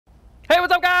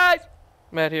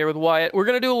Matt here with Wyatt. We're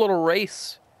gonna do a little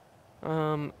race.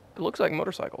 It looks like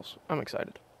motorcycles. I'm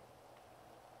excited.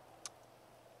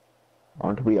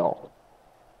 Aren't we all?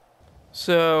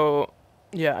 So,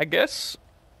 yeah, I guess.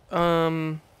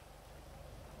 Let's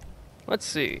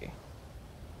see.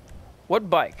 What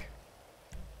bike?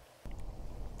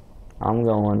 I'm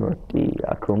going with the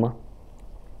Akuma.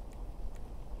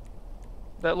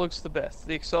 That looks the best.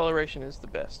 The acceleration is the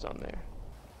best on there.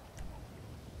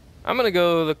 I'm gonna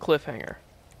go the Cliffhanger.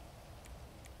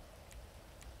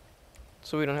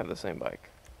 So we don't have the same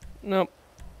bike. Nope.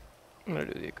 I'm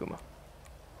gonna do the Akuma.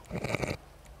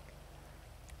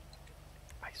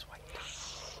 Ice white.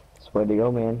 It's the way to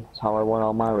go, man. It's how I won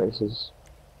all my races.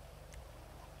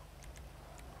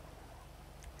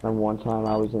 Remember one time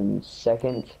I was in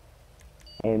second,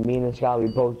 and me and this guy, we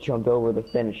both jumped over the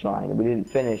finish line. We didn't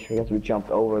finish because we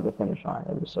jumped over the finish line.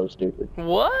 It was so stupid.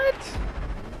 What?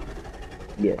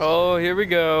 Yes. Oh, here we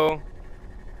go.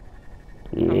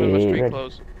 Yeah. I'm in my street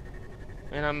clothes.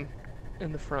 And I'm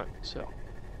in the front, so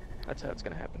that's how it's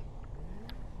gonna happen.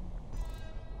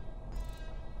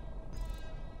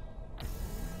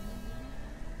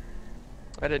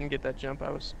 I didn't get that jump.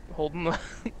 I was holding the...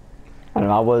 I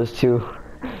know, I was too.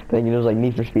 Thinking it was like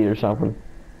Need for Speed or something.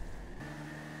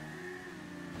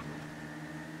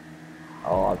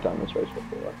 Oh, I've done this race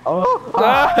before. Oh!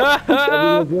 Ah!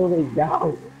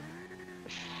 Down.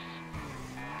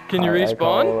 Can you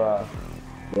respawn?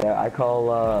 I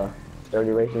call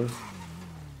Dirty Racing.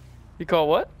 You call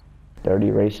what? Dirty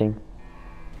Racing.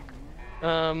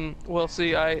 Well,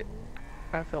 see, I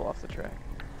fell off the track.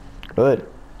 Good.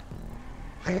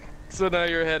 So now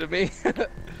you're ahead of me.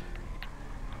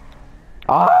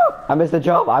 Ah! I missed the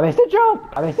jump! I missed the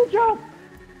jump! I missed the jump!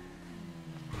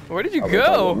 Where did you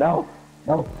go? No!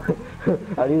 No!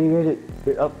 I didn't get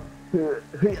it. Up.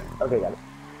 Okay, got it.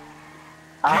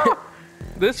 Ah!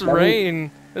 This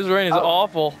rain is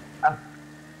awful.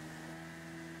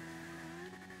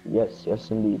 Yes,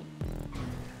 yes indeed.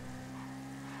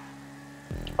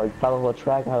 I fell off the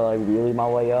track, I like wheelie my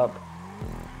way up.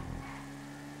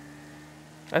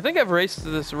 I think I've raced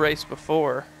this race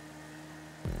before.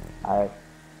 I have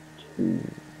two.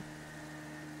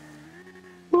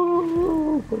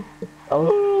 Oh,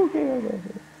 okay.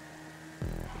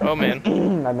 Oh man.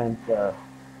 I meant that's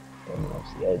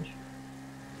the edge.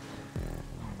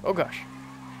 Oh gosh.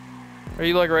 Are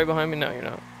you like right behind me? No, you're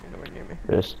not. You're nowhere near me.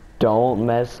 Just don't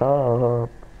mess up.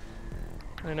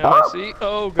 I know, I see.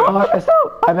 Oh gosh. Oh, I messed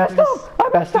up! I messed up! I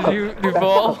messed up! Did you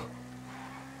fall?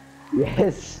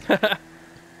 Yes.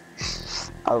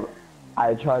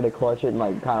 I tried to clutch it and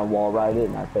like kind of wall ride it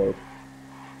and I failed.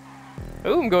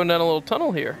 Ooh, I'm going down a little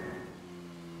tunnel here.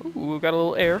 Ooh, got a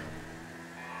little air.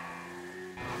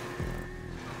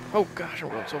 Oh gosh, I'm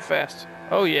going so fast.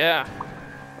 Oh yeah.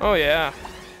 Oh yeah.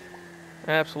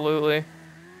 Absolutely.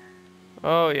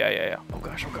 Oh yeah. Oh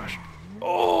gosh, oh gosh.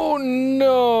 Oh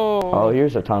no! Oh,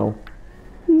 here's a tunnel.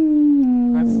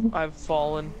 I've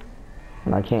fallen.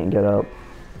 And I can't get up.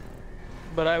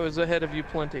 But I was ahead of you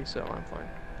plenty, so I'm fine.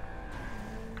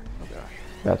 Oh gosh.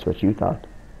 That's what you thought.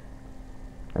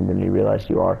 And then you realized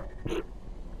you are.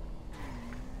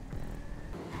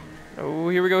 Oh,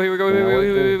 here we go, here we go,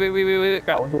 wait.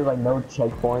 I would do like no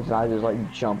checkpoints and I just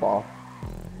like jump off.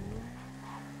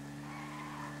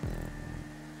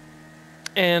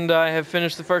 And I have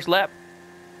finished the first lap.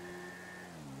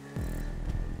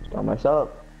 Start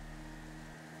myself.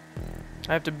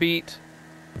 I have to beat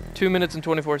 2 minutes and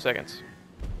 24 seconds.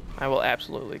 I will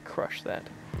absolutely crush that.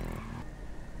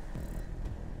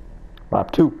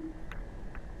 Lap 2.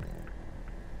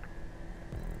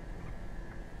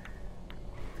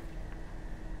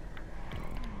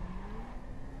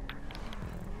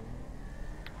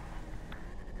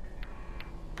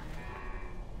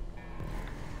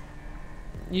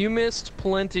 You missed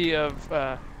plenty of,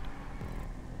 oh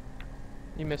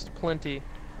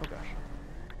gosh,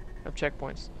 of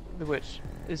checkpoints, which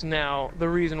is now the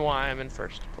reason why I'm in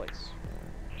first place.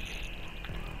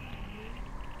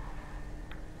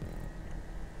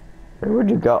 Where'd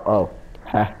you go? Oh,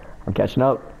 I'm catching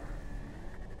up.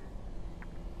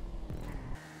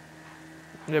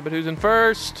 Yeah, but who's in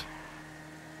first?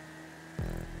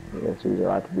 Yes, he's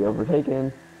about to be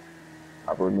overtaken.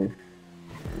 Upward me.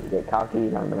 You get cocky,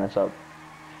 I'm gonna mess up.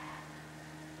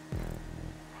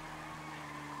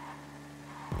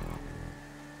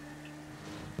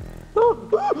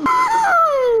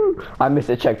 I missed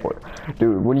a checkpoint.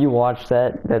 Dude, when you watch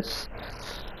that, that's...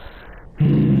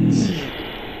 It's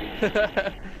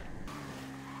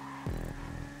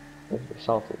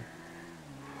salty.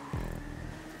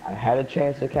 I had a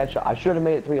chance to catch up. I should have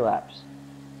made it 3 laps.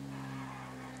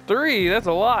 3? That's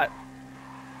a lot.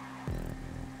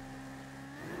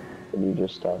 Did you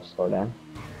just slow down?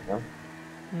 No?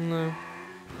 No.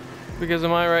 Because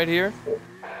am I right here?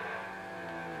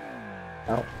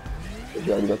 No. Did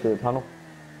you already go through the tunnel?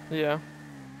 Yeah.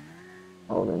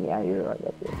 Oh, then yeah, you're right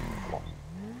up there.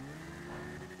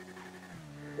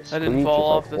 I didn't fall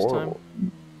off this time.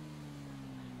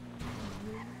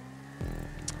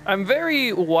 I'm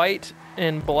very white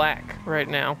and black right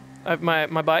now. My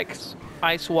bike's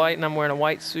ice white and I'm wearing a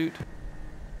white suit.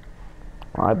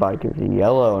 My bike is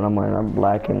yellow and I'm wearing a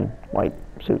black and white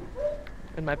suit.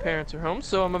 And my parents are home,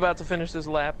 so I'm about to finish this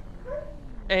lap.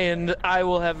 And I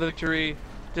will have victory.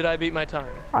 Did I beat my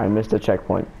time? I missed a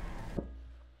checkpoint.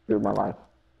 Through my life.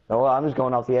 Oh, I'm just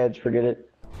going off the edge. Forget it.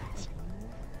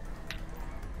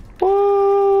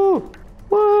 Woo!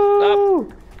 Woo!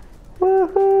 Stop.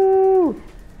 Woohoo!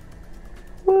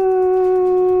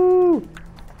 Woo!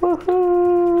 Woohoo!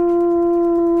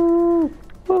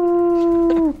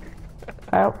 Woo!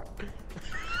 Ow.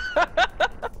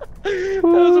 That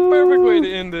was a perfect way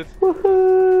to end it.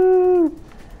 Woohoo!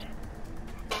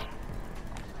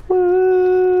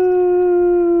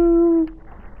 Woo!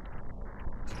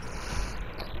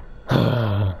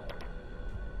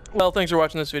 Well, thanks for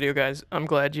watching this video, guys. I'm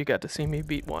glad you got to see me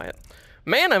beat Wyatt.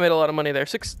 Man, I made a lot of money there.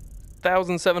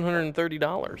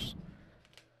 $6,730.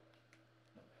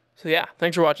 So yeah,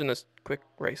 thanks for watching this quick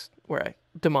race where I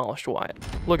demolished Wyatt.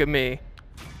 Look at me.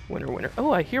 Winner, winner.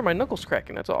 Oh, I hear my knuckles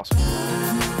cracking. That's awesome.